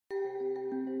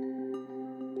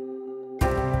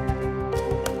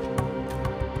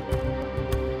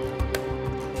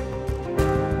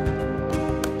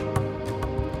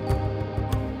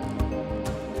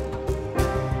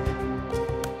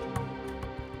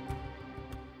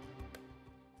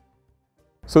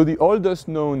So the oldest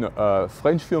known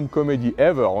French film comedy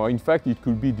ever, or in fact it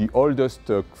could be the oldest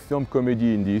film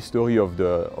comedy in the history of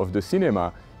the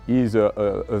cinema, is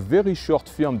a very short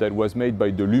film that was made by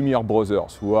the Lumière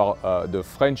brothers, who are the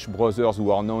French brothers who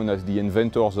are known as the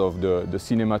inventors of the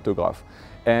cinematograph.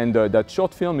 And that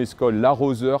short film is called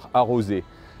L'arroseur arrosé.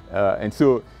 And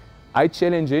so I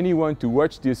challenge anyone to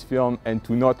watch this film and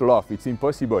to not laugh. It's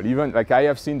impossible. Even like I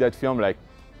have seen that film like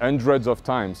hundreds of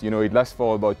times. You know, it lasts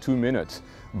for about 2 minutes,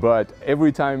 but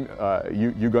every time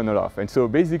you're gonna laugh. And so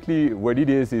basically what it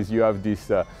is you have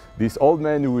this old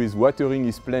man who is watering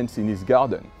his plants in his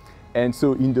garden. And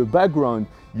so in the background,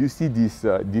 you see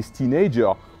this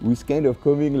teenager who is kind of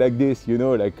coming like this, you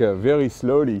know, like very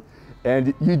slowly.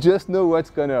 And you just know what's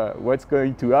going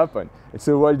to happen. And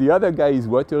so while the other guy is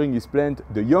watering his plant,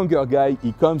 the younger guy,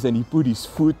 he comes and he put his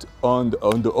foot on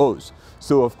the hose.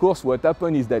 So of course what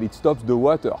happened is that it stops the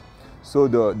water. So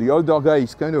the older guy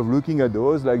is kind of looking at the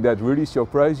hose like that, really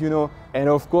surprised, you know. And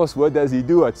of course, what does he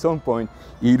do at some point?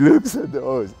 He looks at the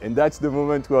hose. And that's the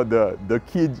moment where the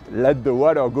kid let the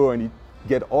water go and he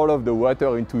get all of the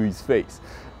water into his face.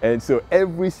 And so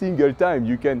every single time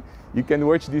you can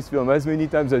watch this film as many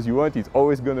times as you want, it's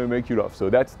always going to make you laugh. So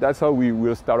that's how we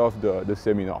will start off the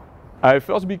seminar. I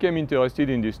first became interested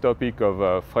in this topic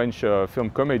of French film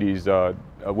comedies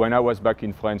when I was back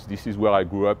in France. This is where I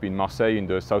grew up, in Marseille, in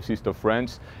the southeast of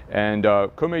France. And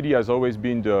comedy has always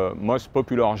been the most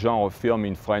popular genre of film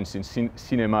in France since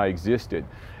cinema existed.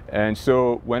 And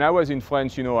so when I was in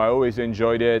France, you know, I always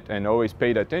enjoyed it and always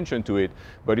paid attention to it.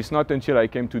 But it's not until I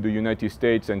came to the United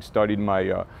States and started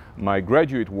my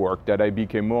graduate work that I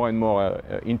became more and more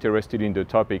interested in the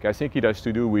topic. I think it has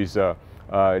to do with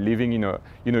living in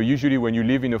usually when you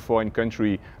live in a foreign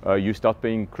country, you start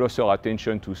paying closer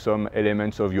attention to some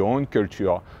elements of your own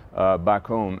culture back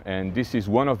home. And this is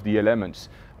one of the elements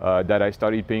that I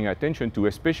started paying attention to,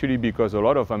 especially because a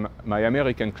lot of my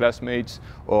American classmates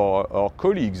or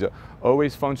colleagues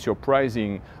always found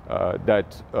surprising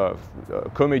that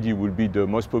comedy would be the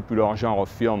most popular genre of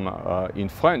film in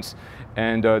France.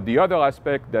 And the other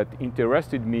aspect that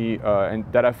interested me and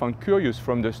that I found curious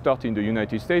from the start in the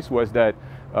United States was that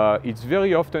it's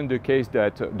very often the case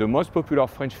that the most popular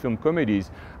French film comedies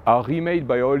are remade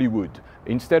by Hollywood,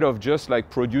 instead of just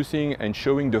like producing and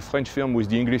showing the French film with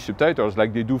the English subtitles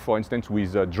like they do, for instance,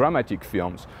 with dramatic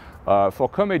films. For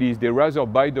comedies, they rather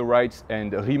buy the rights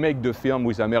and remake the film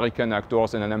with American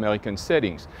actors and an American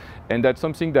settings. And that's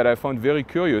something that I found very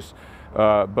curious,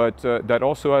 but that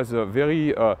also has a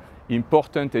very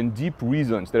important and deep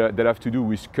reasons that have to do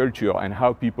with culture and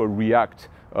how people react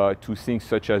to things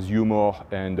such as humor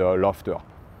and laughter.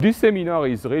 This seminar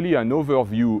is really an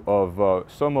overview of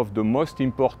some of the most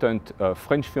important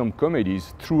French film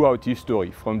comedies throughout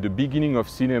history, from the beginning of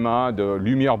cinema, the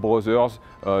Lumière brothers,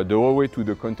 the whole way to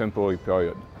the contemporary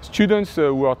period. Students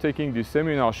who are taking this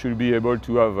seminar should be able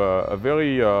to have a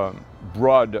very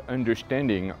broad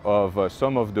understanding of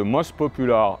some of the most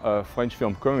popular French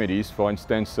film comedies. For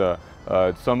instance,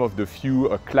 some of the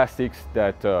few classics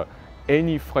that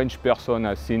any French person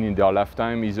has seen in their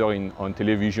lifetime, either on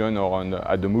television or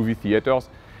at the movie theaters.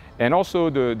 And also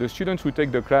the students who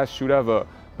take the class should have a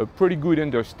pretty good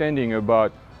understanding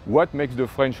about what makes the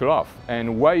French laugh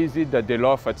and why is it that they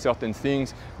laugh at certain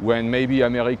things when maybe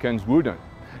Americans wouldn't.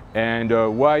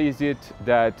 And why is it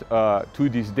that to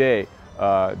this day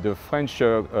the French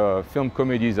film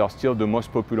comedies are still the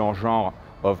most popular genre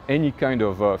of any kind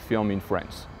of film in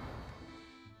France.